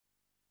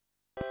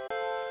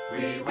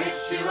We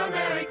wish you a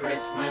Merry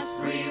Christmas.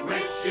 We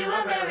wish you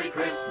a Merry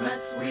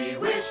Christmas. We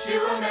wish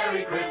you a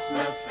Merry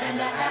Christmas and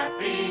a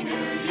Happy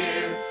New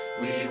Year.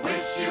 We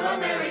wish you a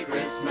Merry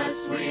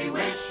Christmas. We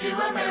wish you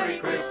a Merry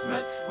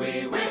Christmas.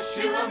 We wish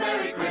you a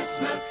Merry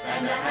Christmas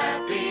and a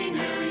Happy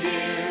New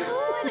Year.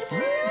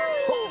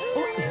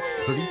 It's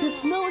starting to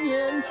snow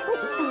again.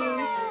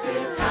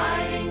 Good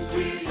tidings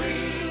to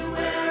you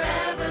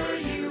wherever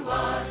you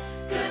are.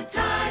 Good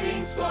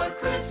tidings for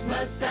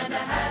Christmas and a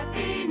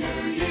Happy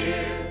New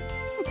Year.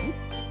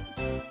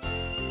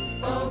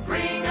 Oh,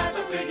 bring us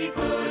a figgy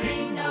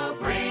pudding. Oh,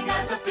 bring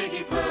us a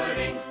figgy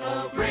pudding.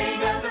 Oh,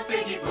 bring us a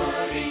figgy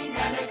pudding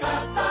and a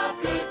cup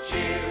of good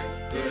cheer.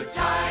 Good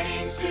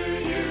tidings to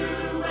you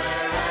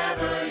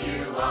wherever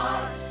you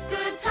are.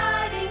 Good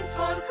tidings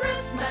for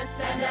Christmas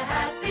and a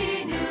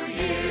Happy New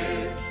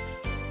Year.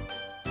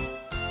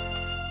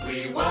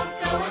 We won't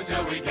go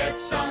until we get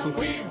some.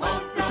 We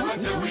won't go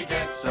until we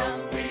get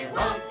some. We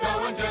won't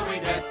go until we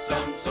get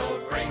some. So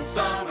bring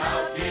some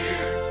out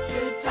here.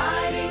 Good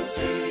tidings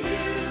to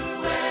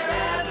you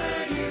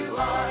wherever you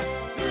are.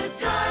 Good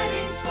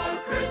tidings for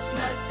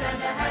Christmas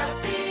and a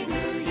Happy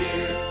New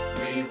Year.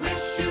 We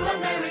wish you a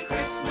Merry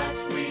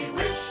Christmas. We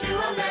wish you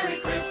a Merry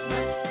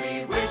Christmas.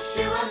 We wish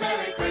you a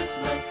Merry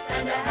Christmas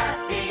and a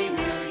Happy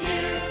New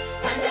Year.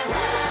 And a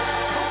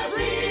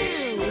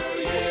Happy New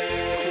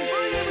Year.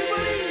 Bye,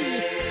 everybody.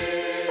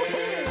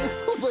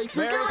 Thanks for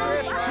Merry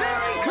coming. Christmas.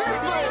 Merry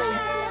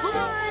Christmas.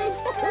 Bye.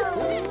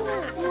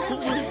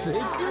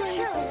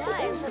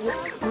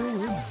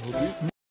 This